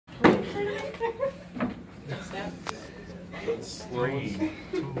It's 3,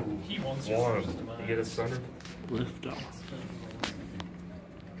 2, 1. You get a center. Lift off.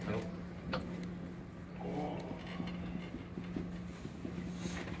 Nope.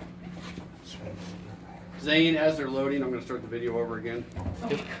 Zane, as they're loading, I'm going to start the video over again.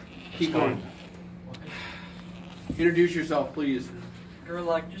 Keep going. Introduce yourself, please.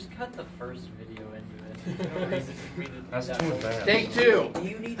 Gerlach, just cut the first video into it. No reason for me to do That's that. too bad. Take 2. Do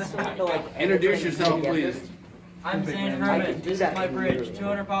you need someone to like Introduce yourself, please. I'm Zane Herman. This is my bridge.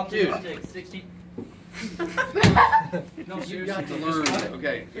 200 popsicle sticks. 60. No, You got to learn.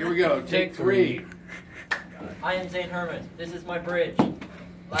 Okay, here we go. Take 3. I am Zane Herman. This is my bridge.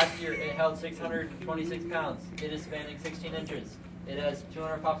 Last year it held 626 pounds. It is spanning 16 inches. It has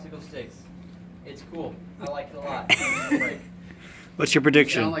 200 popsicle sticks. It's cool. I like it a lot. What's your You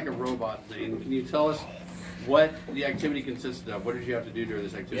prediction? sound like a robot, Zane. Can you tell us what the activity consisted of? What did you have to do during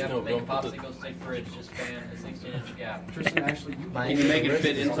this We activity? have to make a popsicle stick bridge to span a 16-inch gap. Can you make it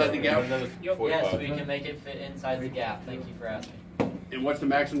fit inside the gap? Yes, we can make it fit inside the gap. Thank you for asking. And what's the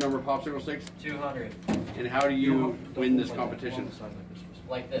maximum number of popsicle sticks? 200. And how do you win this competition?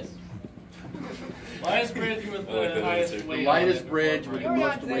 Like this. Lightest bridge with the highest weight. The lightest bridge with the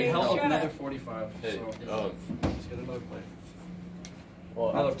most weight. Help another 45. Hey, Let's get another plate. well,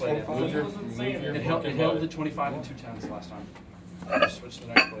 Another plate. It It held the 25 and 2 10s last time. Just switch to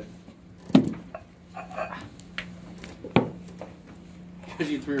the next plate. Because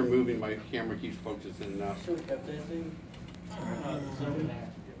you 3 are moving, my camera keeps focusing in and out. Should have kept that thing.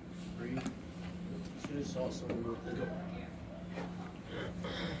 Should have saw someone with it.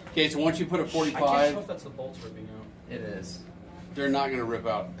 Okay, so once you put a I can't tell 45, if that's the bolts ripping out. It is. they're not going to rip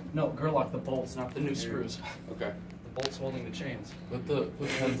out. No, Gerlach, the bolts, not the new screws. Okay. The bolts holding the chains. Put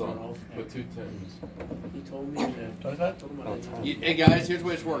 10s on. Put 2 10s. He told me that. Hey guys, here's the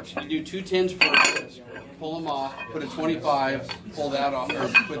way this works. You do 2 10s first, pull them off, put a 25, pull that off, or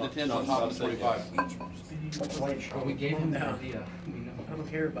put the 10s on top of the 25. But we gave him the idea. I don't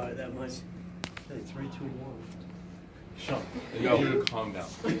care about it that much. Say 3, 2, 1. Shut up. You gotta calm down.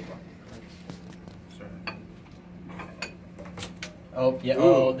 Oh, yeah. Ooh.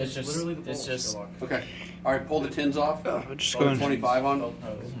 Oh, this Literally the this bolts, just. Gerlach. Okay. All right, pull the 10s off. Just Pull go the 25 on Oh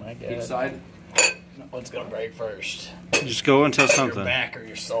my god. each side. What's gonna break first? Just go until Your something. back or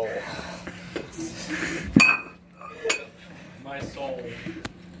your soul? My soul.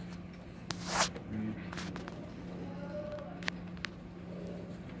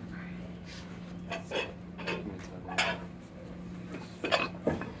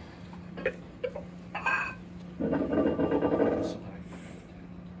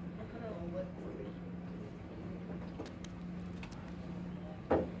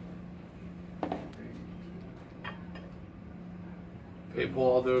 Okay, pull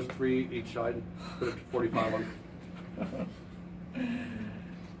all those 3 each side. Put it to 45 on.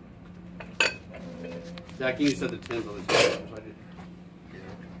 Zach, you said the 10s on the side.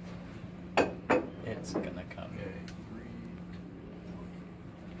 It's gonna come.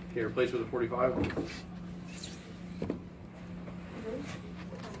 Okay, replace with a 45.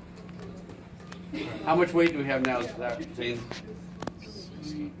 How much weight do we have now, Zane?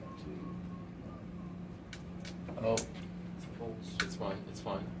 Oh. It's fine. It's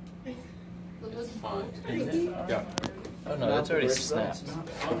fine. It's fine. Yeah. Oh no, that's already snapped.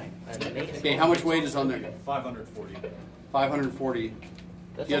 Okay, how much weight is on there? 540. 540. Do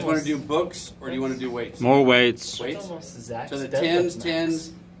you guys want to do books or do you want to do weights? More weights. Weights? Zach's So the deadlift 10s, max.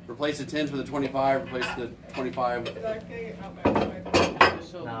 10s, replace the 10s with a 25, replace the 25.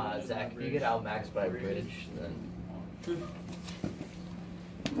 Nah, Zach, if you get outmaxed by British, then.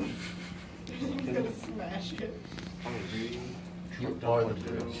 He's gonna smash it. You are the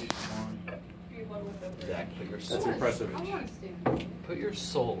bridge. Zach, put your soul. That's impressive. Put your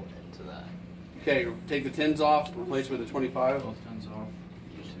soul into that. Okay, take the 10s off, replace with a 25. Both 10s off.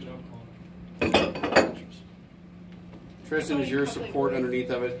 Tristan, is your support underneath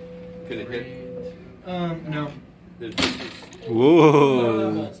of it? Can it hit? No.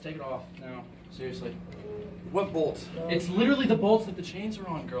 Whoa. Bolts, take it off now. Seriously. What bolts? It's literally the bolts that the chains are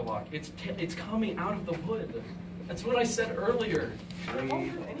on, Gerlach. It's coming out of the wood. That's what I said earlier.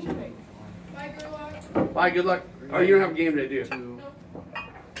 Bye, Gerlach. Bye, good luck. Oh, you don't have a game today, do you? Alright.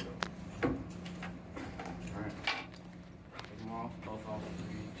 Take them off, both off.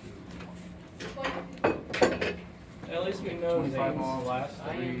 3, 2. At least we know 25 things off. last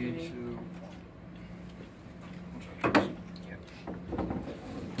 3, 2.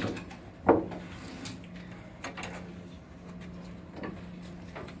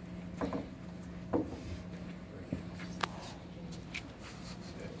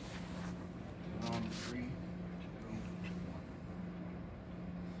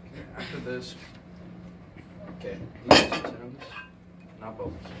 this. Okay, these two tens, not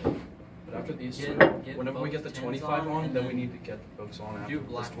both. But after these two, whenever we get the 25 on, then we need to get the books on after Do this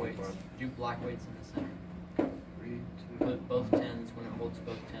black 25. weights. Do black weights in the center. 3, 2, Put both tens when it holds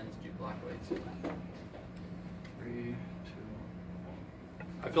both tens. Do black weights. 3, 2.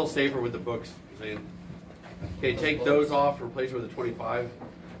 I feel safer with the books, Zane. Okay, take those off, replace it with a 25,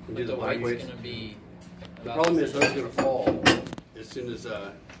 and do the black weight's weights. gonna be. The problem is those are going to fall as soon as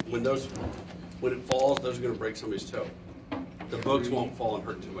when it falls, those are going to break somebody's toe. The books won't fall and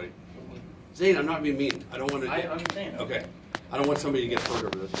hurt somebody. Zane, I'm not being mean. I don't want to. I understand. Okay, I don't want somebody to get hurt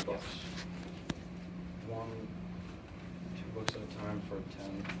over this. Yes. 1, 2 books at a time for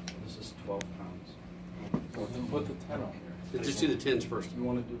 10. This is 12 pounds. Well, then put the 10 on here. Just do the tens first. You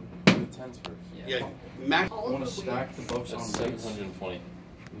want to do? The 10s first. Yeah, max. I want to stack the books That's on weights. 720.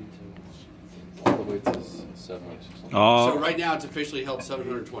 3, 2. All the weights is 760. So Oh, right now it's officially held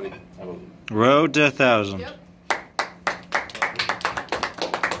 720. How about road to 1,000. Yep.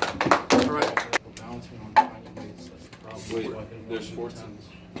 All right. We're balancing on tiny weights. That's the problem. Wait, So I can there's do 14. tens.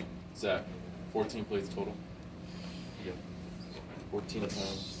 Zach? 14 plates total. Yeah. 14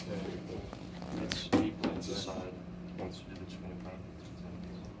 times. That's 8 plates aside. Once you do the 25.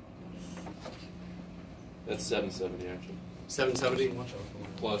 That's 770 actually. 770. So much alcohol.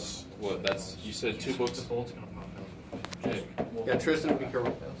 Plus what? That's you said 2 The books. bolt's gonna pop out. Okay. Yeah, Tristan, be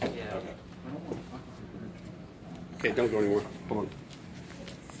careful. Yeah. Okay. Okay, don't go anywhere. Hold on.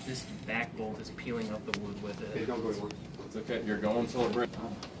 This back bolt is peeling up the wood with Okay, it. don't go anywhere. It's okay. You're going till it breaks.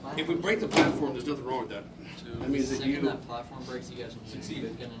 If we break the platform, there's nothing wrong with that. That means that Second you. that platform breaks, you guys are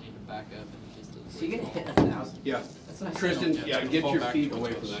gonna need to back up and just. So you can hit 1,000. Yeah. That's nice. Tristan, Yeah, yeah, it's get gonna your fall feet back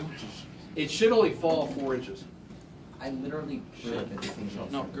away towards from us. that. It should only fall 4 inches. I literally should have been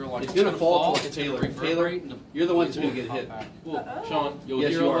thinking. No, girl, It's gonna fall towards it's Taylor. gonna Taylor, reverberate, and the you're the one bolt that's gonna get will hit. pop back. Well, Sean, you'll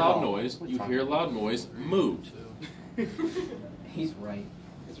Yes, hear you a are. loud noise. You hear a loud noise. Move. He's right.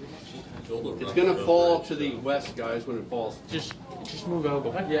 It's gonna fall to the west, guys, when it falls. Just move out.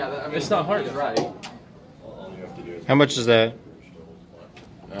 Yeah, I mean, It's not hard. he's right. How much is that?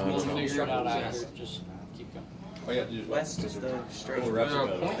 We'll figure it out after, just keep going. All you have to do is West is the straight It's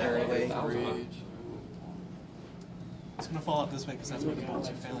It's gonna fall out this way because that's where the bolts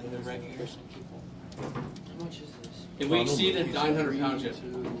are failing. They're regular. How much is this? Have we exceeded 900 pounds yet?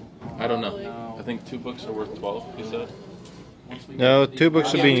 I don't know. I think 2 books are worth 12. You said. No, 2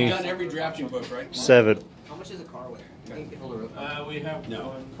 books would Yeah, we've be done every drafting book, right? 7. How much is a car weigh? We have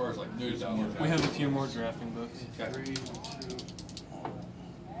No, cars like $2,000. we have a few more drafting books. Okay.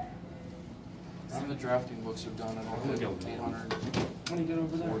 Some of the drafting books are done at all 800. What do you get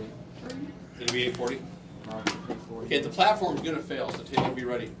over there? It'll be 840. Okay, the platform's gonna fail, so Taylor, be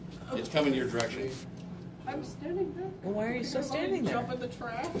ready. It's coming your direction. I'm standing there. Well, why are you still standing there? Jump in the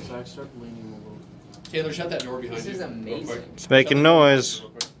trash. So I start leaning a little. Taylor, shut that door behind This you. is real amazing. quick. It's making Shut that door noise. real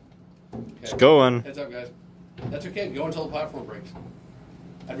quick. It's Okay. going. Heads up, guys. That's okay. Go until the platform breaks.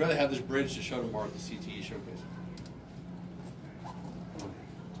 I'd rather have this bridge to show tomorrow at the CTE showcase.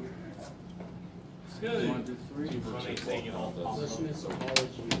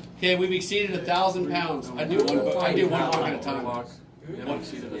 Okay, we've exceeded 1,000 pounds. I do one book at a time. One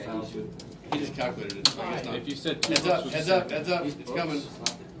exceeded 1,000. He just calculated it. So I guess not. If you said 2 Heads books up, was heads the up, same. heads up. It's coming.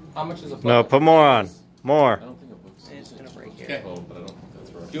 How much is a book? No, put more on. More. I don't think a book's. It's gonna break here. Okay, Oh, but I don't think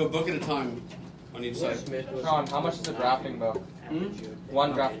that's right. do a book at a time on each side. Sean, how much is a drafting book?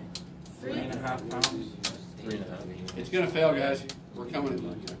 One draft. 3.5 pounds. 3.5. It's gonna fail, guys. We're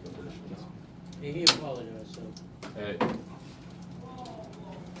coming. He apologized, so. Hey.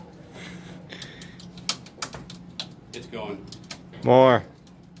 It's going. More.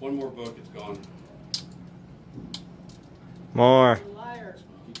 One more book, it's gone. More. Liar.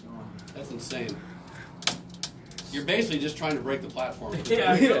 That's insane. You're basically just trying to break the platform.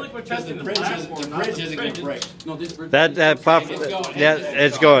 Yeah, I feel like we're Because testing the bridge platform. the not bridge the isn't going to break. No, this bridge. That platform. It's going. Yeah,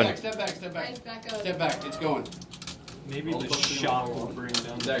 it's going. Step back, step back, Guys, step back. back up. Step back, it's going. Maybe the shock will bring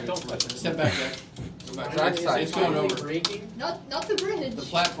down. Zach, don't touch it. Step back, Zach. Go back. Zach's side. It's going over. Not the bridge. The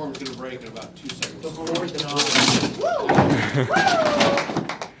platform's going to break in about 2 seconds.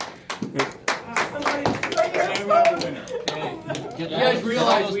 You guys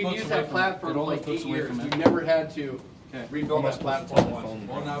realize we've used that platform for like 8 years. We've never had to rebuild that platform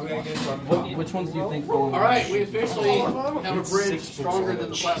once. Which ones do you think fall? All right, we officially have a bridge stronger than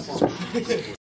the platform.